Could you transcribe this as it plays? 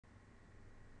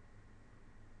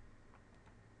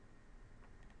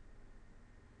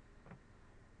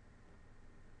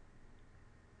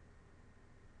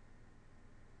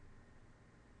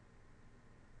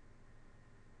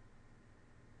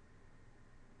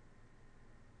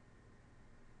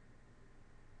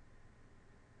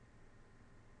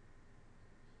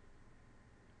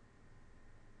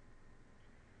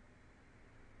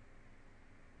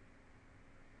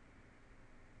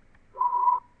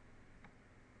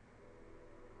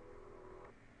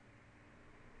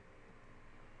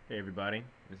Hey everybody,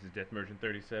 this is Death Merchant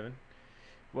 37.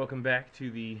 Welcome back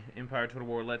to the Empire Total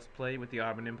War Let's Play with the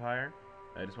Ottoman Empire.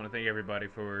 I just want to thank everybody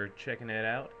for checking it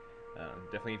out.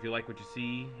 Definitely, if you like what you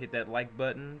see, hit that like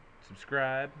button,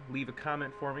 subscribe, leave a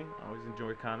comment for me. I always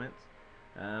enjoy comments.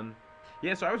 Um,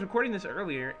 yeah, so I was recording this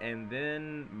earlier, and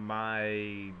then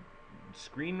my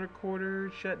screen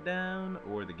recorder shut down,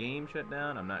 or the game shut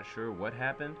down. I'm not sure what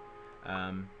happened.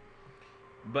 Um,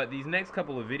 but these next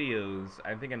couple of videos,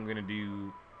 I think I'm gonna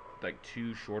do like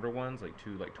two shorter ones, like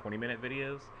two 20-minute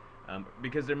videos,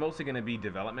 because they're mostly gonna be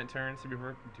development turns.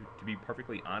 To be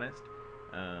perfectly honest,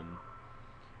 um,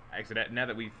 actually, now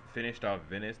that we've finished off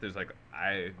Venice, there's like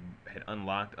I had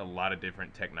unlocked a lot of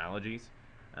different technologies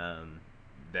um,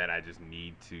 that I just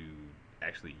need to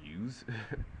actually use.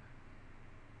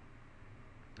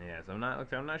 Yeah, so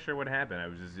I'm not sure what happened. I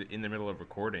was just in the middle of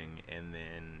recording and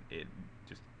then it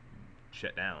just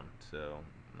shut down. So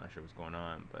I'm not sure what's going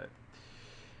on, but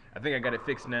I think I got it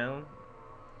fixed now.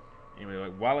 Anyway,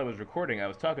 like while I was recording, I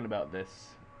was talking about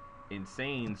this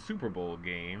insane Super Bowl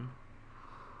game.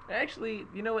 Actually,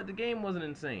 you know what? The game wasn't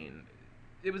insane.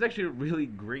 It was actually a really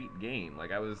great game.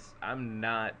 I'm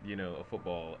not, a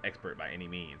football expert by any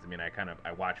means. I mean,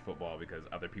 I watch football because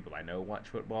other people I know watch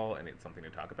football and it's something to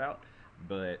talk about.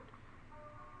 But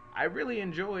I really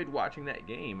enjoyed watching that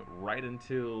game right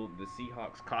until the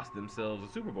Seahawks cost themselves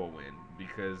a Super Bowl win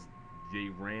because they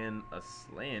ran a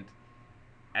slant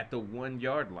at the 1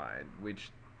 yard line, which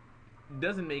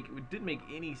didn't make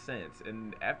any sense.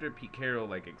 And after Pete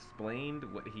Carroll explained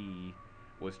what he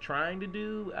was trying to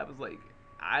do, I was like,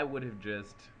 I would have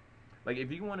just like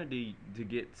if you wanted to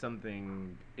get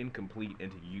something incomplete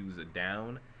and to use a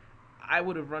down, I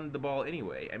would have run the ball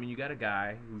anyway. I mean, you got a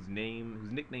guy whose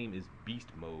nickname is Beast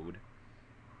Mode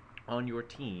on your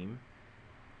team.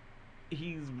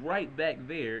 He's right back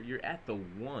there. You're at the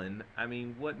 1. I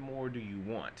mean, what more do you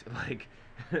want? Like,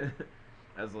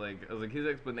 I was like, his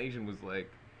explanation was like,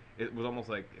 it was almost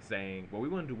like saying, well, we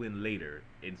wanted to win later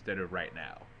instead of right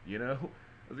now. You know,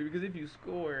 I was like, because if you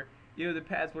score, the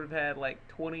Pats would have had like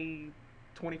 20,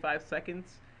 25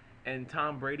 seconds, and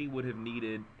Tom Brady would have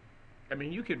needed. I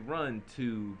mean, you could run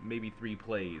 2, maybe 3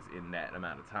 plays in that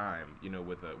amount of time,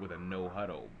 with a no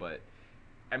huddle, but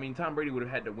I mean, Tom Brady would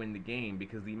have had to win the game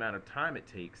because the amount of time it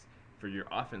takes for your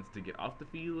offense to get off the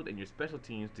field and your special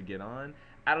teams to get on,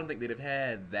 I don't think they'd have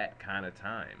had that kind of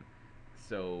time.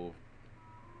 So,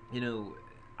 you know,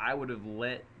 I would have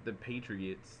let the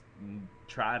Patriots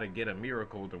try to get a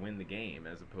miracle to win the game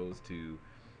as opposed to,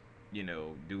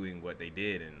 doing what they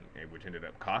did and which ended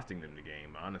up costing them the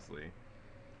game, honestly.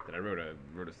 That I wrote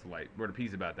a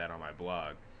piece about that on my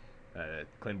blog,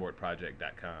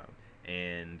 claimboardproject.com.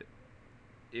 And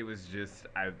it was just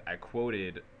I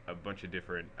quoted a bunch of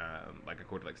different I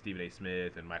quoted like Stephen A.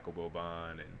 Smith and Michael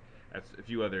Boban and a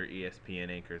few other ESPN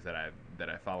anchors that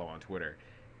I follow on Twitter,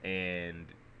 and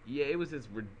yeah, it was just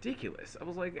ridiculous. I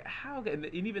was like, how? And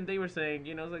even they were saying,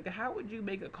 like, how would you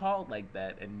make a call like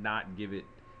that and not give it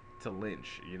to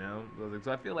Lynch? I was like,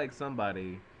 so I feel like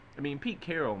somebody. I mean, Pete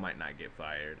Carroll might not get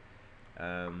fired,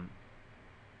 um,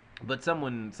 but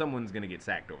someone's gonna get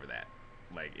sacked over that.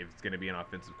 Like if it's gonna be an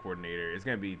offensive coordinator, it's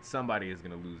gonna be somebody is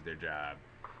gonna lose their job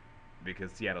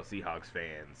because Seattle Seahawks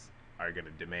fans are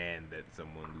gonna demand that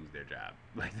someone lose their job.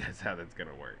 Like that's how that's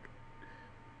gonna work.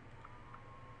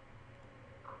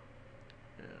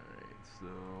 Alright, so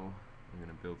I'm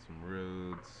gonna build some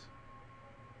roads.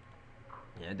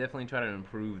 Yeah, definitely try to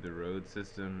improve the road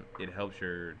system. It helps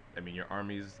your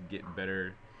armies get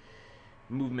better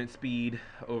movement speed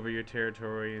over your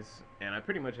territories, and I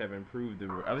pretty much have improved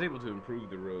I was able to improve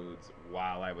the roads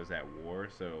while I was at war,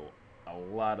 so a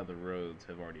lot of the roads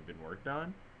have already been worked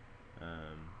on.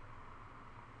 Um,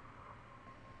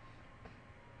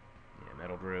 yeah,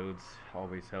 metal roads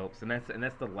always helps, and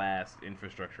that's the last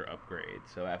infrastructure upgrade.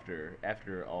 So after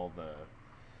all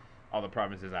the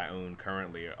provinces I own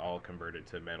currently are all converted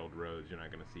to metal roads, you're not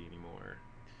going to see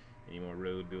any more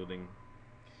road building.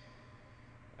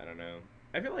 I don't know.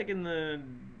 I feel like in the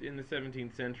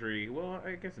 17th century, well,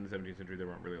 I guess in the 17th century there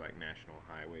weren't really like national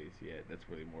highways yet. That's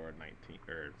really more 19th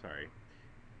or sorry,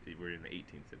 we're in the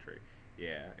 18th century.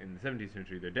 Yeah, in the 17th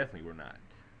century there definitely were not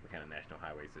the kind of national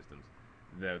highway systems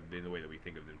in the way that we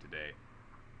think of them today.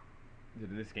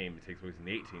 In this game it takes place in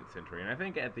the 18th century, and I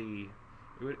think it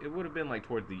would have been like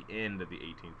towards the end of the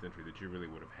 18th century that you really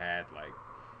would have had like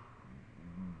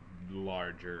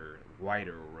larger,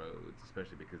 wider roads,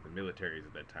 especially because the militaries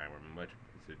at that time were much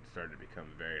started to become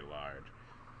very large.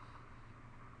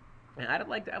 And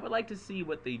I would like to see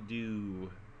what they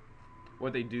do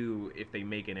if they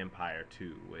make an Empire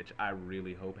 2, which I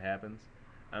really hope happens,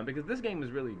 because this game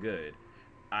is really good.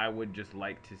 I would just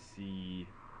like to see,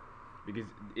 because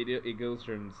it goes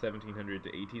from 1700 to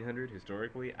 1800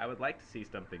 historically. I would like to see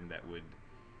something that would,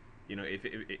 if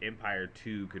Empire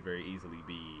 2 could very easily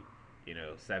be,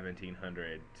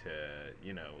 1700 to,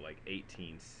 like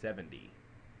 1870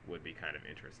 would be kind of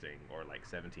interesting, or like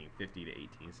 1750 to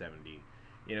 1870.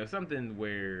 Something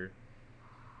where,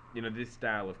 this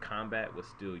style of combat was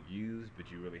still used,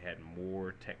 but you really had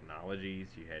more technologies.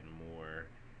 You had more,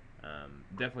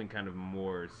 definitely kind of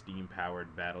more steam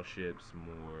powered battleships,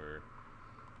 more,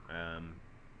 um,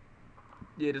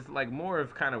 yeah, just like more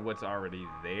of kind of what's already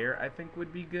there, I think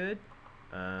would be good.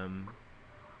 Let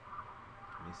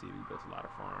me see. We built a lot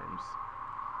of farms.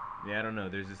 Yeah, I don't know.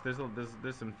 There's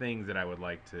some things that I would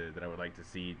like to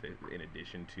see in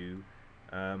addition to.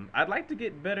 I'd like to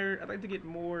get better. I'd like to get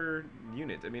more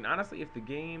units. I mean, honestly, if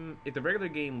the regular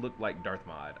game looked like Darth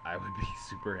Mod, I would be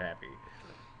super happy.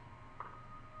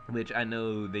 Which I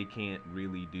know they can't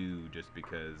really do, just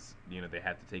because they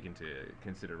have to take into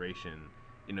consideration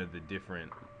the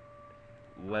different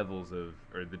levels of,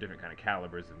 or the different kind of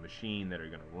calibers of machine that are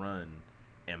going to run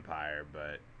Empire.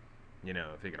 But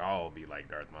if it could all be like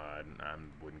Darth Mod, I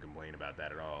wouldn't complain about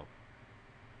that at all.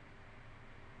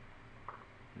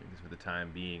 I guess for the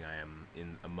time being, I am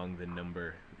in among the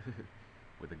number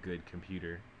with a good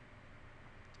computer.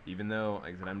 Even though,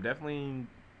 like I said, I'm definitely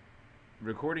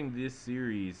recording this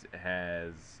series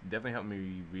has definitely helped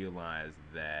me realize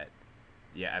that,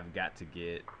 yeah, I've got to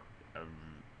get a,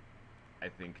 I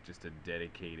think, just a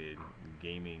dedicated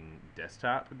gaming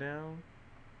desktop now.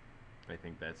 I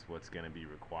think that's what's going to be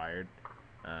required.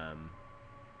 Um,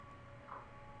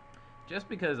 just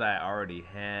because I already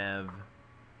have,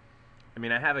 I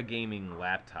mean, I have a gaming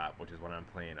laptop, which is what I'm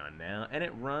playing on now, and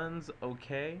it runs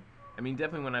okay. I mean,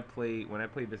 definitely when I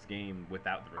play this game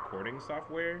without the recording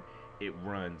software, it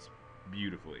runs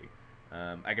beautifully.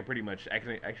 I can pretty much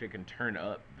actually can turn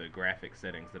up the graphic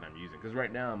settings that I'm using, because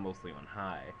right now I'm mostly on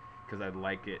high because I'd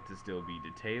like it to still be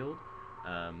detailed.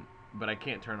 But I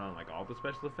can't turn on like all the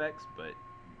special effects. But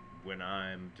when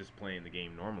I'm just playing the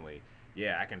game normally,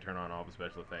 yeah, I can turn on all the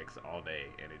special effects all day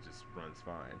and it just runs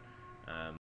fine.